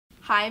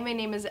Hi, my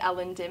name is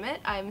Dymit.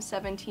 I'm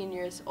 17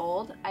 years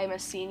old. I'm a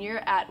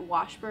senior at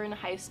Augsburg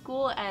High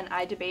School and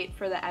I debate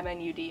for the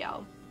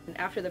MNUDL. And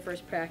after the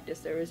first practice,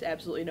 there was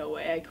absolutely no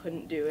way I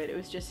couldn't do it. It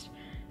was just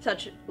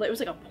it was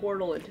like a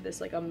portal into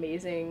this like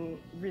amazing,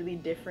 really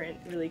different,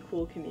 really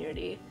cool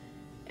community.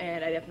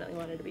 And I definitely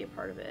wanted to be a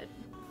part of it.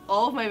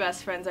 All of my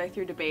best friends are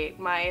through debate.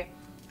 My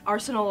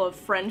arsenal of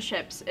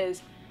friendships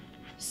is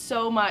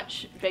so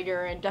much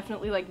bigger and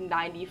definitely like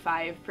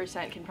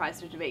 95%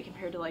 comprised of debate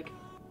compared to like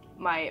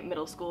my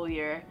middle school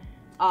years,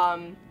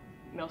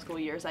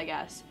 I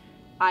guess.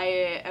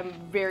 I am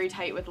very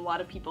tight with a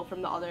lot of people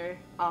from the other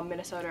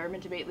Minnesota Urban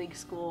Debate League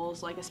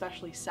schools, like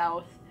especially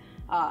South.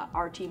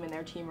 Our team and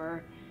their team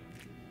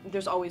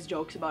there's always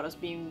jokes about us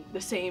being the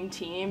same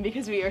team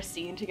because we are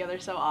seen together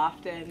so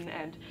often,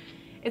 and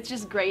it's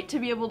just great to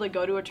be able to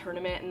go to a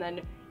tournament and then,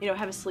 you know,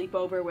 have a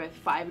sleepover with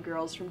 5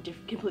 girls from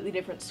completely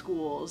different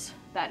schools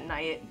that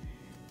night.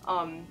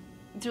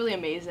 It's really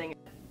amazing.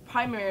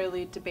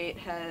 Primarily, debate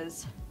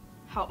has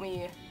helped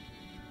me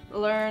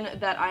learn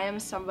that I am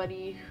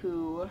somebody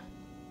who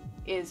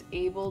is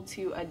able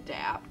to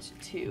adapt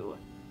to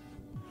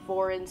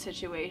foreign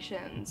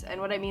situations. And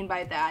what I mean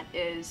by that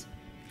is,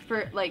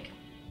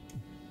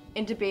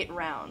 in debate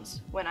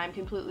rounds, when I'm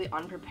completely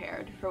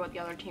unprepared for what the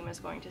other team is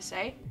going to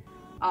say,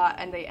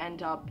 and they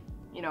end up,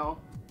 you know,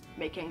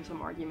 making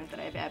some argument that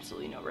I have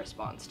absolutely no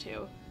response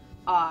to,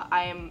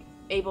 I am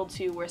able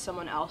to, where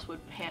someone else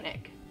would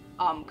panic,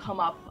 come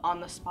up on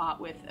the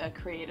spot with a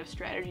creative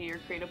strategy or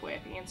creative way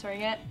of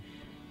answering it,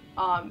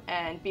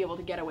 and be able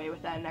to get away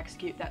with that and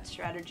execute that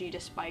strategy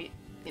despite,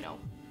 you know,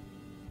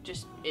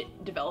 just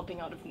it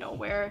developing out of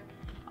nowhere.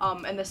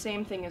 And the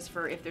same thing is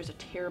for if there's a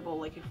terrible,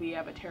 like if we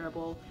have a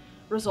terrible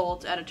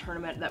result at a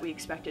tournament that we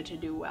expected to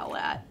do well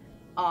at,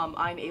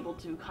 I'm able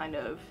to kind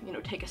of, you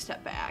know, take a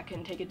step back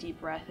and take a deep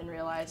breath and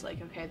realize,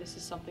 like, okay, this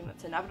is something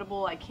that's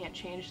inevitable, I can't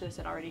change this,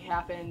 it already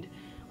happened,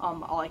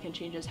 all I can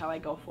change is how I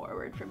go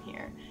forward from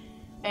here.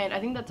 And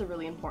I think that's a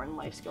really important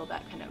life skill,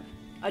 that kind of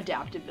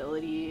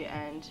adaptability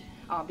and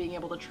being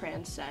able to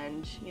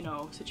transcend, you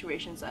know,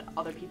 situations that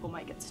other people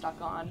might get stuck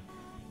on,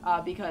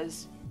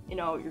 because, you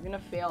know, you're gonna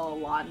fail a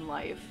lot in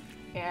life,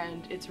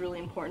 and it's really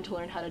important to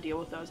learn how to deal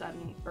with those at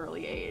an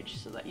early age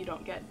so that you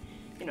don't get,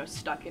 you know,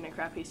 stuck in a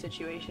crappy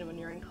situation when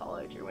you're in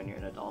college or when you're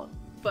an adult.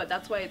 But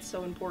that's why it's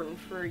so important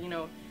for, you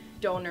know,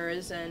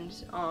 donors and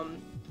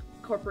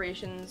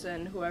corporations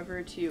and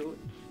whoever to,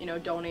 you know,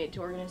 donate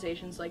to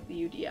organizations like the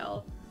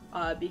UDL,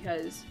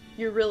 because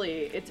you're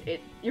really,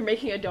 you're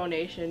making a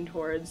donation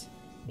towards,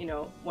 you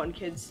know, one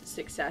kid's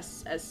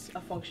success as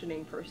a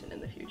functioning person in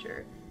the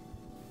future.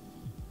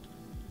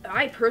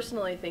 I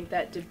personally think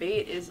that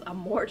debate is a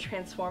more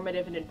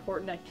transformative and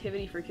important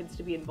activity for kids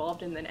to be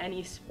involved in than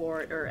any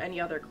sport or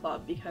any other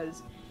club,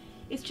 because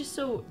it's just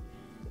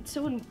it's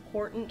so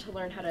important to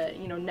learn how to,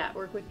 you know,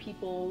 network with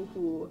people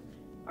who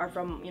are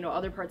from, you know,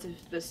 other parts of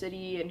the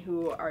city and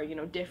who are, you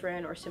know,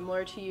 different or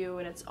similar to you.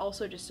 And it's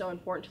also just so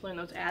important to learn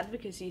those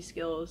advocacy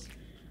skills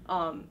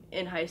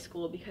in high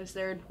school, because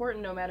they're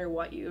important no matter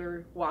what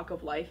your walk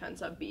of life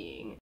ends up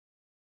being.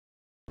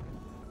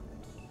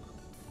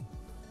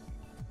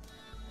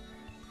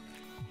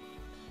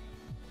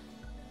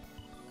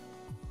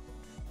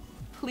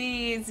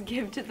 Please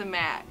give to the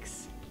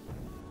max.